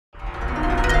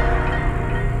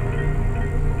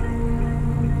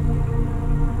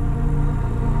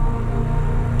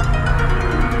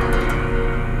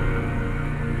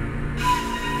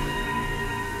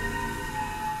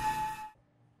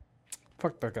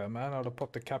bigger, man. I would have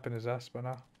popped the cap in his ass by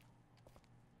now.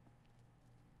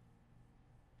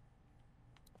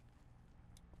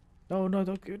 No, no,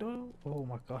 don't go, no. Oh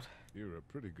my god. You're a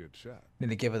pretty good shot.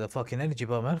 Nearly give her the fucking energy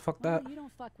bar, man. Fuck that. Well, you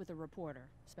don't fuck with a reporter,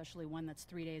 especially one that's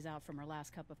 3 days out from her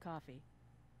last cup of coffee.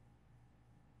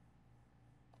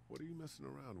 What are you messing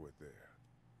around with there?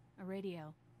 A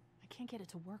radio. I can't get it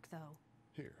to work, though.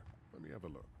 Here, let me have a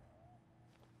look.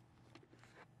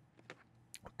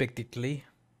 Big Dick Lee.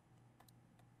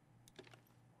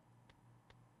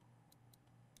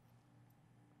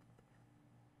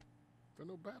 There are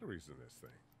no batteries in this thing.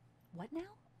 What now?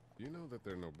 You know that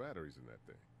there are no batteries in that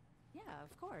thing. Yeah,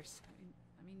 of course.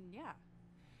 I mean, yeah.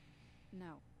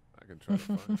 No. I can try to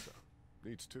find some.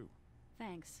 Needs two.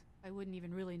 Thanks. I wouldn't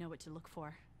even really know what to look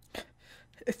for.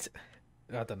 It's...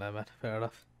 I don't know, man. Fair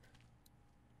enough.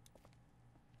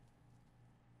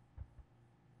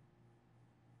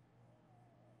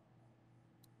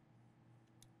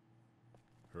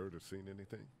 Heard or seen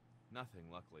anything? Nothing,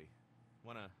 luckily.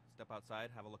 Wanna step outside,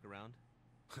 have a look around?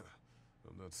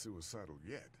 I'm not suicidal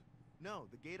yet. No,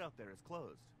 the gate out there is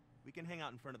closed. We can hang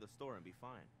out in front of the store and be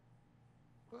fine.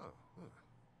 Oh,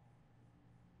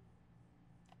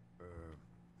 huh.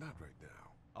 Not right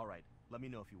now. All right, let me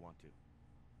know if you want to.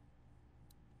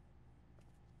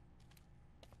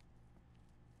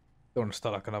 Don't want to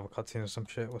start like another cutscene or some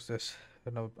shit. What's this?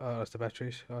 Another, that's the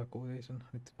batteries. Cool, these. And I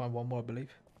need to find one more, I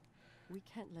believe. We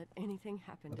can't let anything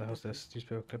happen. What the hell's this?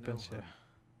 Newspaper clippings, yeah.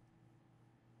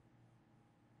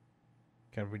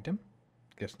 Can I read them?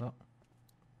 Guess not.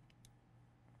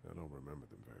 I don't remember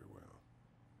them very well.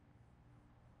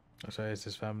 So it's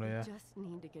his family, yeah. Just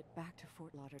need to get back to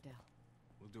Fort Lauderdale.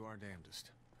 We'll do our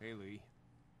damnedest. Hey, Lee.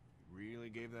 You really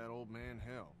gave that old man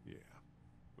hell. Yeah.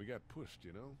 We got pushed,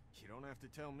 you know? You don't have to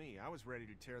tell me. I was ready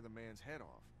to tear the man's head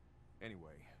off.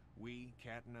 Anyway, we,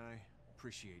 Kat and I,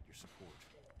 appreciate your support.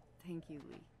 Thank you,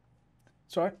 Lee.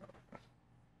 Sorry.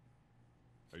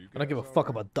 Are you I don't give a guys fuck all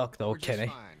right? about Duck though, We're just Kenny.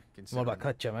 fine, I'm all about considering-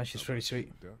 Katja, man. She's How really about sweet.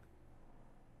 you, Duck?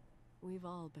 We've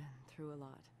all been through a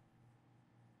lot.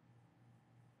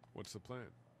 What's the plan?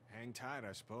 Hang tight,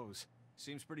 I suppose.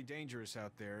 Seems pretty dangerous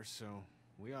out there, so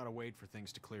we ought to wait for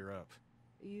things to clear up.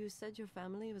 You said your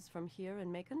family was from here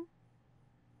in Macon?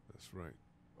 That's right.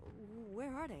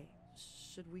 Where are they?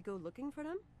 Should we go looking for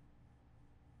them?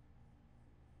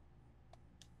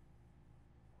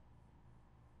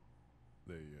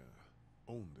 They,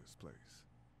 own this place.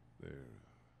 They're,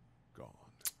 gone.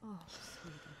 Oh,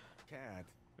 sweetie. Kat,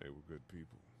 They were good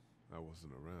people. I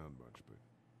wasn't around much, but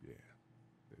yeah,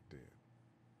 they're dead.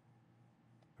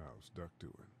 How's Duck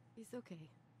doing? He's okay.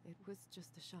 It was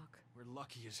just a shock. we're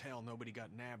lucky as hell nobody got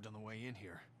nabbed on the way in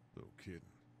here. No kidding.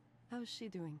 How's she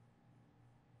doing?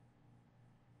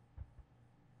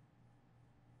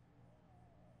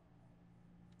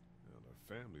 Well,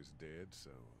 her family's dead, so...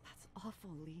 That's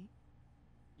awful, Lee.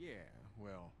 Yeah,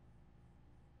 well,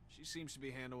 she seems to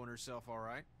be handling herself all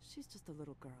right. She's just a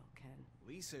little girl, Ken.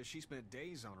 Lee says she spent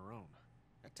days on her own.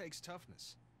 That takes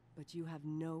toughness. But you have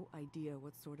no idea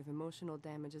what sort of emotional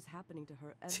damage is happening to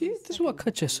her every See, this is second what her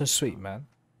Katja's so family's sweet, gone. man.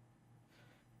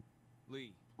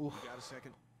 Lee, Oof. you got a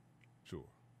second? Sure.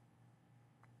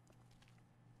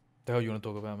 The hell you want to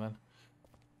talk about, man?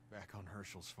 Back on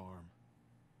Herschel's farm.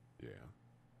 Yeah.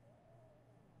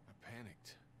 I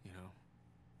panicked, you know.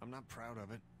 I'm not proud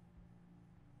of it,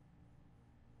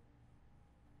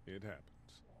 It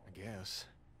happens. I guess.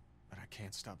 But I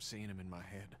can't stop seeing him in my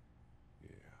head.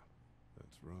 Yeah.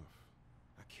 That's rough.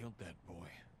 I killed that boy.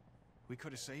 We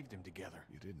could have saved him together.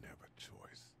 You didn't have a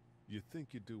choice. You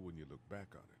think you do when you look back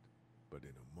on it. But in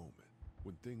a moment,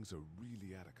 when things are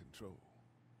really out of control,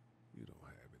 you don't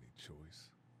have any choice.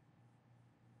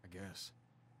 I guess.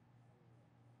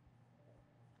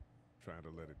 Try to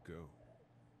let it go.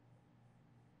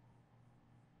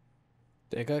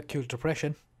 There you go, cure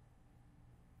depression.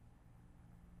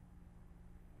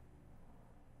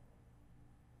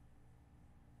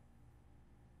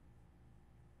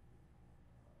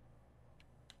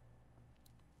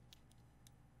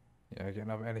 Yeah, get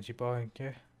another energy bar in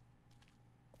here.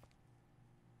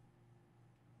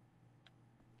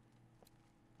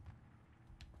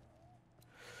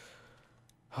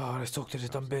 Oh, let's talk to this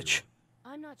dumb bitch.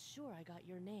 I'm not sure I got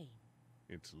your name.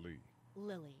 It's Lee.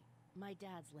 Lily. My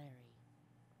dad's Larry.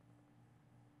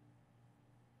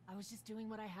 I was just doing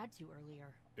what I had to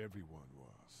earlier. Everyone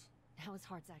was. Now his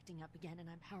heart's acting up again and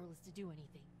I'm powerless to do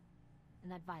anything.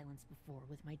 And that violence before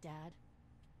with my dad,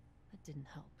 that didn't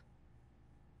help.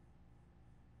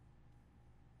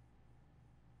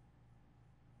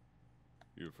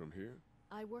 You're from here?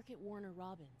 I work at Warner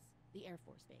Robins, the Air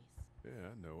Force Base. Yeah,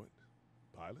 I know it.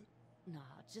 Pilot? Nah,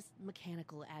 just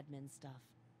mechanical admin stuff.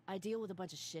 I deal with a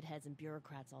bunch of shitheads and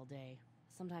bureaucrats all day.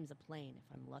 Sometimes a plane, if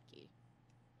I'm lucky.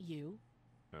 You?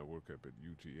 I work up at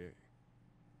UGA.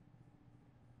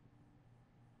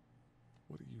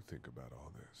 What do you think about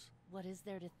all this? What is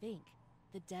there to think?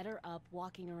 The dead are up,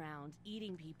 walking around,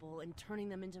 eating people, and turning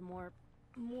them into more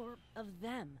of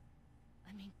them.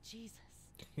 I mean, Jesus.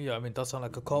 Yeah, I mean, does sound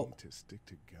like a We cult. need to stick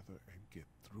together and get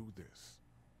through this.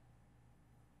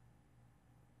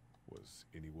 Was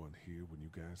anyone here when you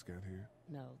guys got here?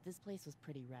 No, this place was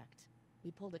pretty wrecked.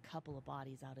 We pulled a couple of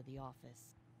bodies out of the office.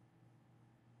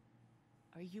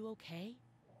 Are you okay?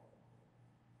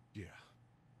 Yeah,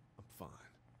 I'm fine.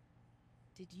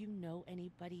 Did you know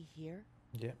anybody here?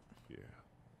 Yeah. Yeah,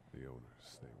 the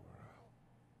owners,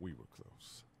 we were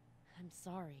close. I'm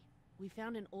sorry. We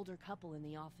found an older couple in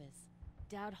the office.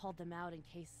 Dad hauled them out in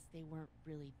case they weren't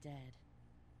really dead.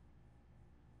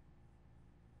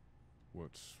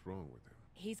 What's wrong with him?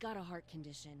 He's got a heart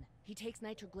condition. He takes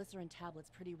nitroglycerin tablets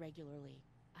pretty regularly.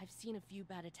 I've seen a few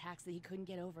bad attacks that he couldn't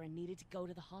get over and needed to go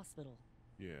to the hospital.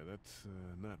 Yeah, that's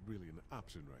not really an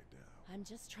option right now. I'm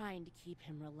just trying to keep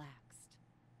him relaxed.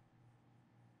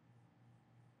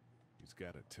 He's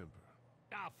got a temper.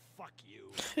 Ah, fuck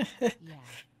you. Yeah,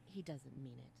 he doesn't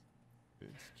mean it.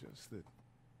 It's just that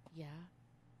Yeah?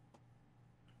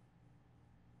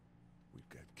 we've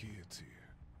got kids here.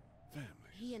 Families.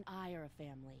 He and I are a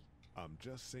family. I'm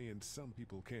just saying some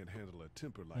people can't handle a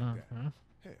temper like that.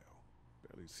 Hell,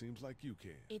 barely seems like you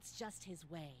can. It's just his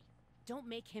way. Don't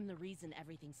make him the reason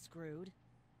everything's screwed.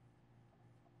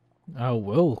 Oh,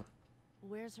 well.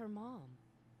 Where's her mom?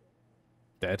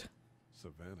 Dead.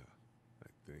 Savannah, I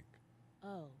think.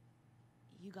 Oh,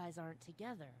 you guys aren't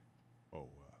together. Oh,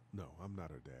 no, I'm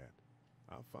not her dad.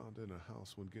 I found her in a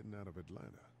house when getting out of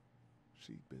Atlanta.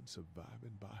 She'd been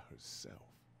surviving by herself.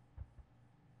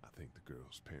 I think the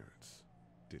girl's parents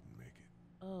didn't make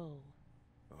it. Oh,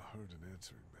 I heard an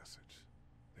answering message.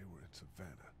 They were in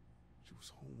Savannah. She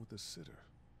was home with a sitter.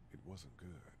 It wasn't good.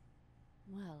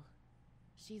 well,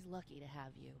 she's lucky to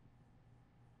have you.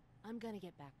 I'm gonna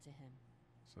get back to him.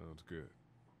 Sounds good.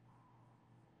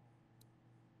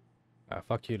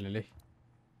 Fuck you, Lily.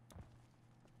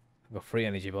 I've got 3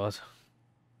 energy bars.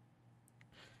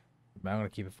 But I'm gonna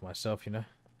keep it for myself, you know.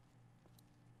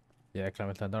 Yeah,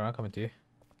 Clementine, don't worry, I'm coming to you.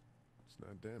 It's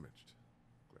not damaged.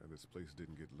 Glad this place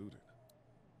didn't get looted.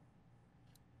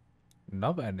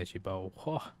 Another energy bar.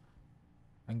 Whoa.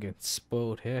 I'm getting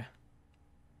spoiled here.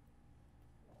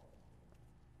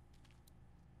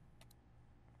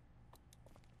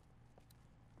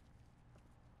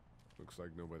 Looks like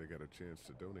nobody got a chance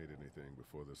to donate anything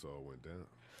before this all went down.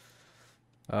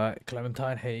 Alright,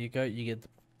 Clementine, here you go. You get the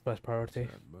first priority.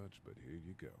 Not much, but here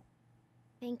you go.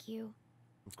 Thank you.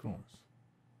 Of course.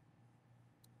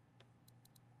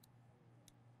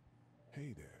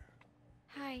 Hey there.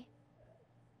 Hi.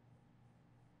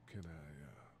 Can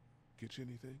I, get you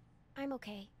anything? I'm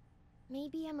okay.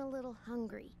 Maybe I'm a little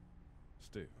hungry.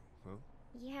 Still, huh?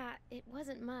 Yeah, it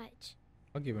wasn't much.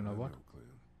 I'll give you I another know, one. Clem.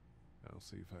 I'll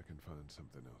see if I can find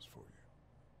something else for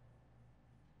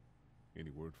you.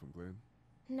 Any word from Glenn?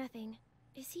 Nothing.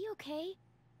 Is he okay?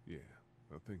 Yeah,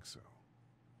 I think so.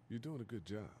 You're doing a good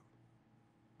job.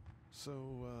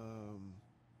 So,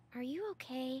 Are you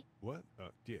okay? what?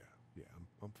 Yeah,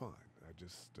 I'm fine. I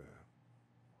just,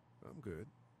 I'm good.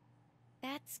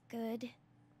 That's good.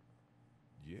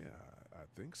 Yeah, I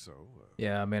think so.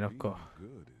 Yeah, I mean, I've being got.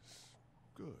 good is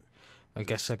good. I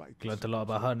guess I despite the learned a lot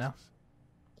about her now. circumstances.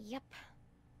 Yep.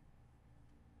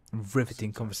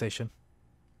 Riveting conversation.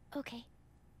 Okay.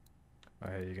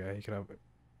 There you go. You can have it.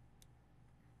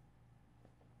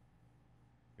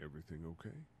 Everything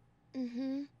okay?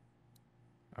 Mm-hmm.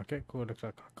 Okay, cool. Looks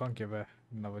like I can't give her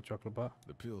another chocolate bar.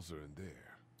 The pills are in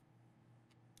there.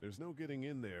 There's no getting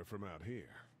in there from out here.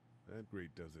 That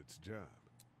grate does its job.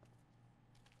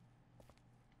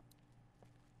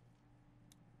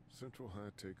 Central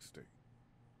High-Tech State.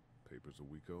 Paper's a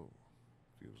week old.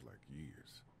 Feels like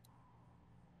years.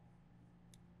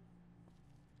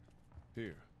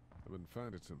 Here, I've been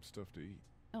finding some stuff to eat.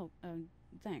 Oh,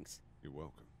 thanks. You're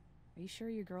welcome. Are you sure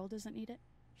your girl doesn't need it?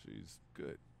 She's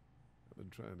good. I've been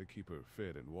trying to keep her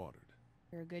fed and watered.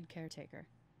 You're a good caretaker.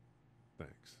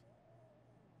 Thanks.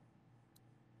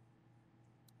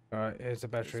 Alright, here's the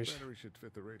This batteries. battery should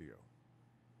fit the radio.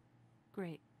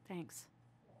 Great, thanks.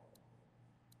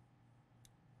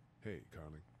 Hey,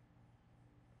 Carly.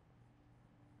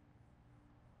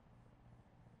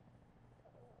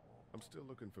 I'm still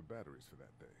looking for batteries for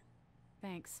that day.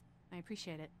 Thanks. I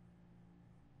appreciate it.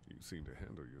 You seem to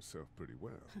handle yourself pretty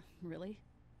well. Really?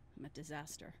 I'm a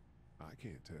disaster. I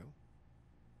can't tell.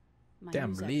 My Damn,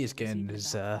 news Lee's editor was getting even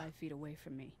his, about 5 feet away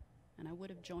from me, and I would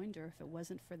have joined her if it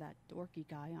wasn't for that dorky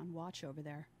guy on watch over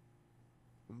there.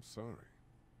 I'm sorry.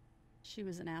 She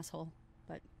was an asshole,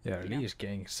 but Yeah, you know. Lee's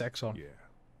getting sex on. Yeah.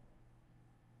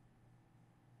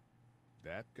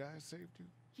 That guy saved you?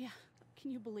 Yeah,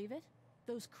 can you believe it?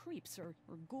 Those creeps or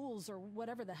ghouls or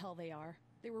whatever the hell they are.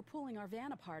 They were pulling our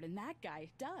van apart, and that guy,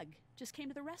 Doug, just came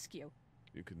to the rescue.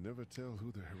 You can never tell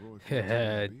who the heroic Yeah, one's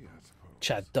gonna be, I suppose.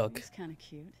 Chad Doug. He's kind of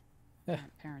cute. Yeah.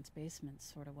 Parents' basement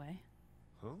sort of way.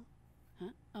 Huh? Huh?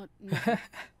 Oh, no.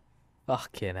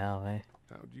 Fucking hell, eh?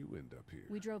 How'd you end up here?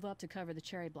 We drove up to cover the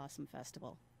Cherry Blossom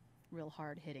Festival. Real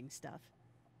hard-hitting stuff.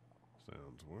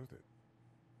 Sounds worth it.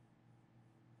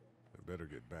 I better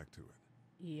get back to it.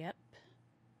 Yep.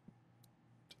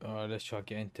 Oh, let's try to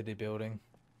get into the building.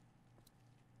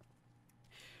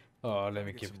 Oh, let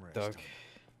me Get give some it rest, Doug. honey.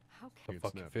 How Oh, can It's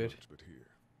fucking not food. much, but here.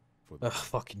 For the Ugh,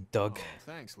 fucking Doug. Oh,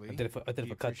 thanks, Lee. I did it for He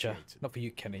Katja. appreciates it. Not for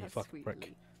you, Kenny, you That's fucking sweet, prick.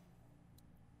 Lee.